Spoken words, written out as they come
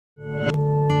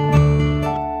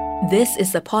This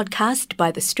is a podcast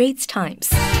by The Straits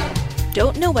Times.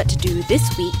 Don't know what to do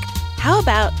this week? How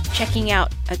about checking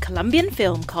out a Colombian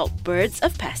film called Birds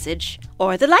of Passage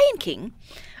or The Lion King,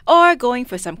 or going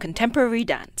for some contemporary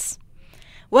dance?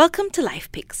 Welcome to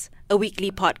Life Picks, a weekly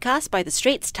podcast by The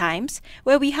Straits Times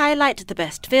where we highlight the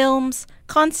best films,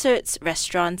 concerts,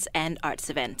 restaurants, and arts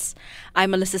events.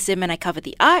 I'm Melissa Sim and I cover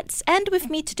the arts, and with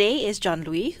me today is John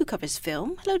Louis, who covers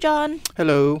film. Hello, John.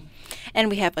 Hello. And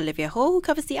we have Olivia Ho, who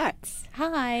covers the arts.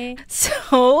 Hi.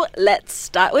 So let's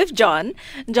start with John.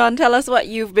 John, tell us what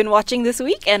you've been watching this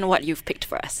week and what you've picked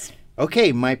for us.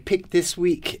 Okay, my pick this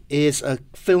week is a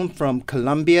film from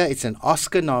Colombia. It's an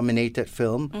Oscar-nominated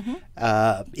film.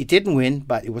 It didn't win,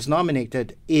 but it was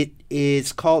nominated. It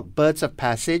is called Birds of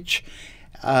Passage.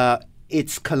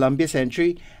 It's Colombia's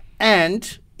entry,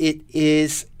 and it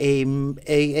is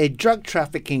a drug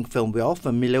trafficking film. We're all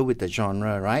familiar with the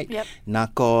genre, right? Yep.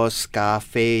 Narcos,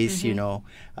 Scarface,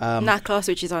 Narcos,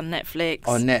 which is on Netflix.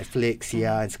 On Netflix,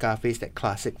 yeah, and Scarface, that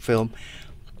classic film.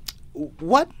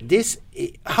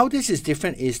 How this is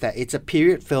different is that it's a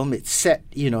period film. It's set,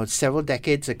 several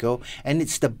decades ago, and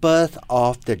it's the birth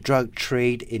of the drug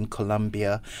trade in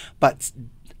Colombia. But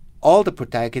all the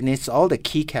protagonists, all the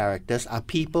key characters are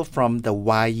people from the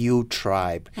Wayuu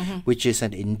tribe, which is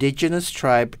an indigenous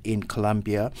tribe in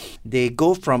Colombia. They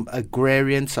go from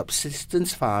agrarian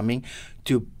subsistence farming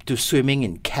to swimming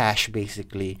in cash,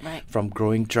 basically, right, from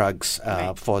growing drugs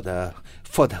for the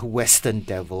Western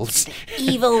devils. The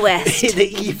evil West.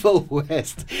 The evil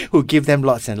West, who give them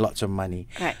lots and lots of money.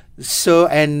 Right. So,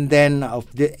 and then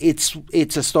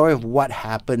it's a story of what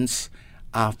happens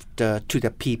after to the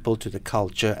people, to the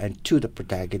culture, and to the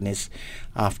protagonist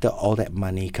after all that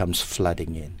money comes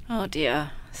flooding in. Oh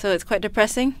dear. So it's quite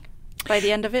depressing by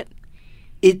the end of it?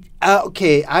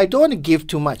 Okay, I don't want to give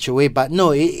too much away, but no,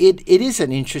 it is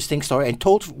an interesting story and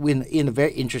told in a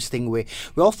very interesting way.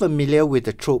 We're all familiar with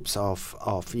the tropes of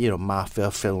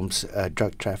mafia films,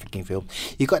 drug trafficking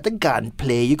films. You got the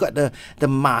gunplay, you got the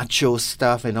macho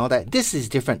stuff and all that. This is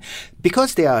different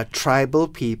because they are tribal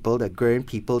people, the agrarian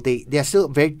people. They are still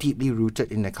very deeply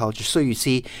rooted in the culture. So you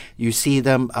see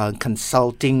them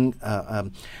consulting a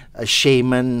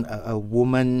shaman, a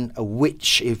woman, a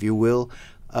witch, if you will,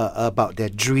 about their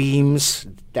dreams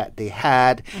that they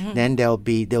had. Then they'll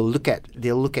look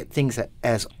at things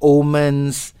as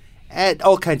omens and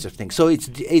all kinds of things. So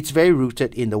it's very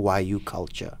rooted in the Wayuu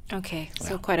culture. Okay,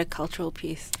 so quite a cultural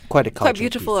piece. Quite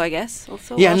beautiful, piece. I guess.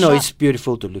 Also, yeah, well shot. It's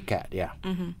beautiful to look at. Yeah.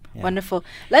 Yeah. Wonderful.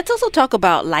 Let's also talk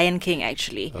about Lion King,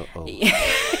 actually.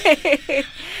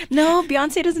 No,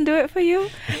 Beyonce doesn't do it for you.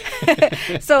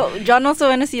 So John also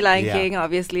went to see Lion King,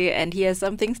 obviously, and he has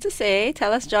some things to say.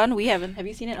 Tell us, John. We haven't. Have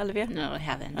you seen it, Olivia? No, I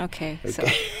haven't. Okay. So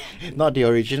Not the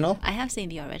original? I have seen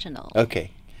the original.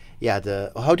 Okay. Yeah,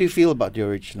 how do you feel about the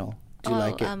original? Do you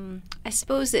like it? I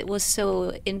suppose it was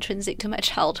so intrinsic to my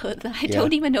childhood that I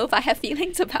don't even know if I have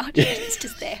feelings about it. It's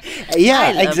just there.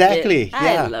 Yeah, I exactly.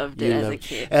 I loved it as a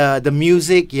kid. The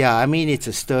music, it's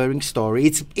a stirring story.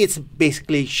 It's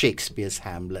basically Shakespeare's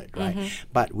Hamlet, right?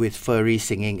 But with furry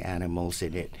singing animals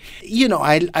in it.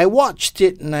 I watched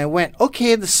it and I went,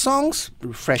 okay, the songs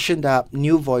freshened up,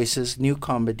 new voices, new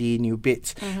comedy, new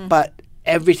bits, but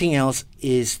everything else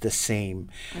is the same.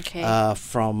 Okay.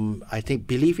 From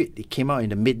believe it came out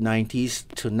in the mid-90s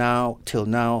till now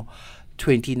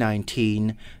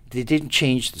 2019. They didn't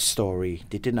change the story.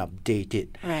 They didn't update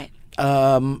it. Right.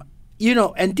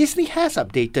 And Disney has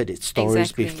updated its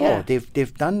stories before. Yeah.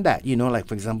 They've done that. Like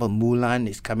for example, Mulan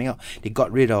is coming out. They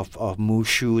got rid of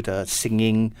Mushu, the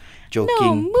singing,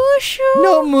 joking.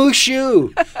 No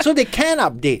Mushu. So they can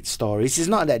update stories. It's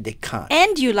not that they can't.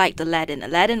 And you liked Aladdin.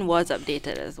 Aladdin was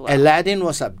updated as well. Aladdin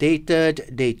was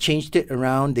updated. They changed it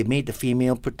around. They made the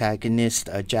female protagonist,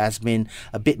 Jasmine,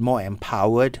 a bit more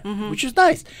empowered, which is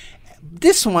nice.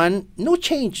 This one, no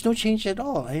change at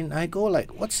all. And I go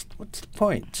like, what's the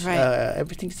point? Right.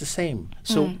 Everything's the same.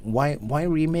 So why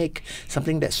remake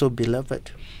something that's so beloved?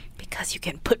 Because you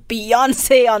can put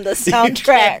Beyonce on the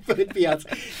soundtrack.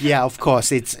 Yeah, of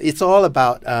course. It's all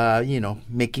about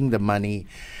making the money.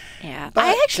 Yeah, But,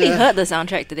 I actually heard the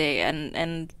soundtrack today,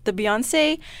 and the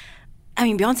Beyonce. I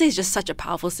mean, Beyonce is just such a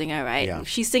powerful singer, right? Yeah.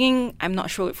 She's singing, I'm not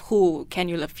sure who, Can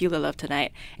You Feel the Love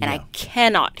Tonight? And I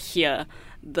cannot hear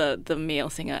the male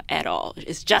singer at all.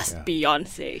 It's just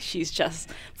Beyonce. She's just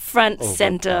front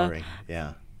center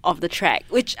of the track,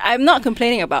 which I'm not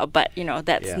complaining about, but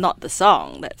that's not the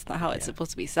song. That's not how it's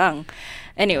supposed to be sung.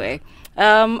 Anyway,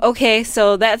 Okay,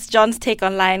 so that's John's take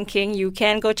on Lion King. You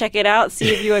can go check it out, see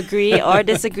if you agree or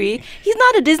disagree. He's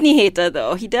not a Disney hater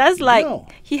though. He does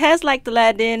he has liked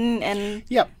Aladdin and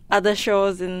other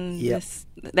shows in this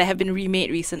that have been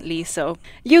remade recently. So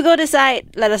you go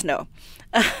decide, let us know.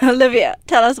 Olivia,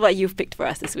 tell us what you've picked for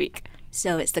us this week.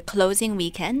 So it's the closing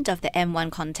weekend of the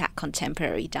M1 Contact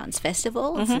Contemporary Dance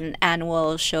Festival. It's an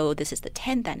annual show. This is the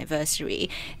 10th anniversary.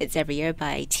 It's every year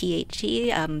by THE,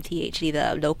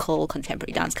 the local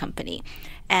contemporary dance company.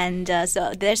 And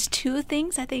so there's two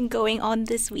things, I think, going on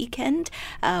this weekend.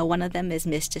 One of them is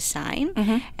Mr.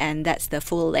 Sign, and that's the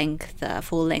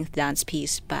full-length dance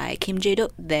piece by Kim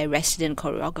Jae-duk, their resident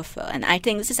choreographer. And I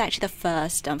think this is actually the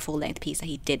first full-length piece that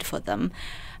he did for them.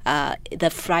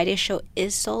 The Friday show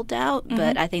is sold out,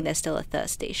 but I think there's still a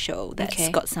Thursday show that's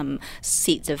got some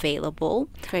seats available.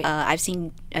 Great. I've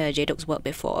seen Jae-duk's work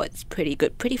before. It's pretty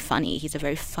good, pretty funny. He's a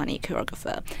very funny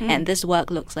choreographer. And this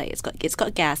work looks like it's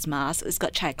got gas masks, it's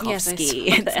got Tchaikovsky,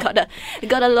 it's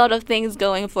got a lot of things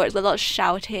going for it. It's a lot of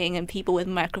shouting and people with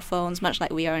microphones, much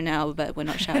like we are now, but we're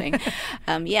not shouting.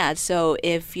 So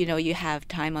if you have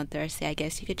time on Thursday, I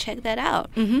guess you could check that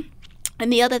out.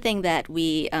 And the other thing that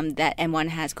that M1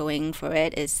 has going for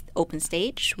it is Open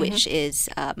Stage, which is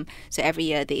so every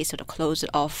year they sort of close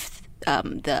off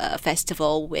the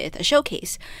festival with a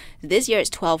showcase. This year it's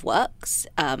 12 works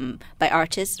by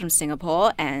artists from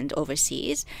Singapore and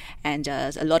overseas, and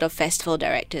a lot of festival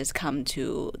directors come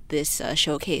to this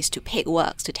showcase to pick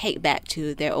works to take back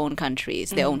to their own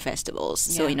countries, their own festivals.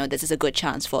 So this is a good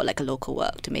chance for like a local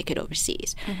work to make it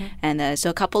overseas. And so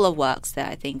a couple of works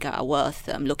that I think are worth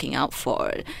looking out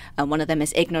for. One of them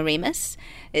is Ignoramus.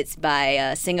 It's by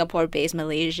a Singapore-based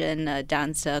Malaysian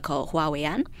dancer called Hua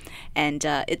Wei-an, and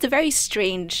it's a very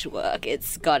strange work.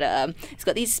 It's got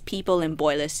these people in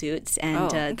boiler suits,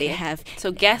 and they have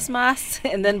gas masks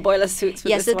and then boiler suits.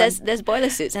 There's boiler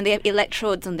suits, and they have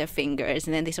electrodes on their fingers,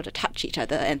 and then they sort of touch each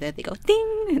other, and then they go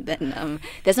ding. And then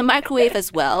there's a microwave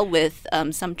as well with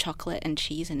some chocolate and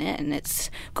cheese in it, and it's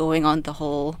going on the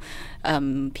whole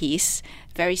piece.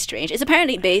 Very strange. It's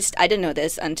apparently based, I didn't know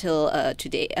this until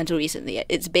recently.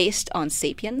 It's based on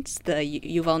 *Sapiens*, the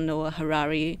Yuval Noah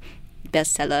Harari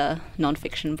bestseller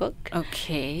nonfiction book.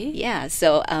 Okay. Yeah,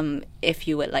 so if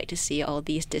you would like to see all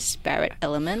these disparate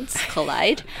elements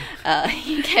collide,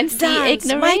 you can see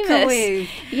Ignoramus. Microwave,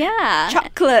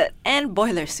 chocolate, and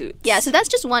boiler suits. Yeah, so that's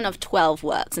just one of 12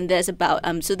 works, and there's about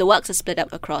so the works are split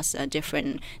up across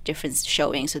different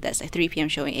showings. So there's a 3 p.m.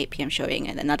 showing, 8 p.m. showing,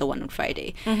 and another one on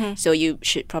Friday. So you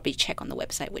should probably check on the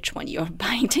website which one you're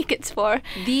buying tickets for.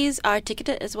 These are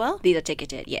ticketed as well? These are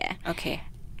ticketed, yeah. Okay.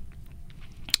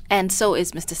 And so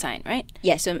is Mr. Sign, right?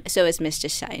 Yeah, so is Mr.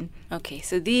 Sign. Okay,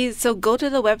 so go to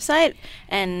the website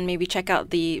and maybe check out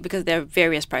because there are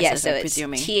various prices, I'm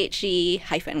presuming. It's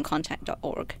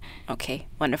the-contact.org. Okay,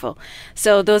 wonderful.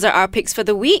 So those are our picks for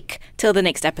the week. Till the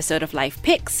next episode of Life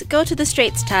Picks, go to the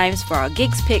Straits Times for our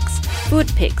gigs picks, food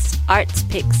picks, arts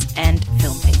picks, and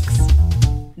film picks.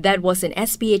 That was an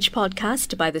SPH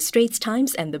podcast by the Straits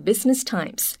Times and the Business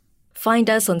Times. Find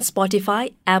us on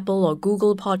Spotify, Apple or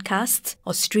Google Podcasts,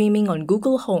 or streaming on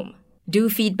Google Home. Do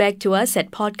feedback to us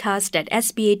at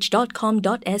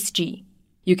podcast@sph.com.sg.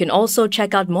 You can also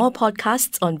check out more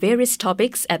podcasts on various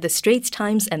topics at the Straits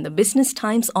Times and the Business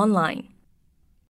Times online.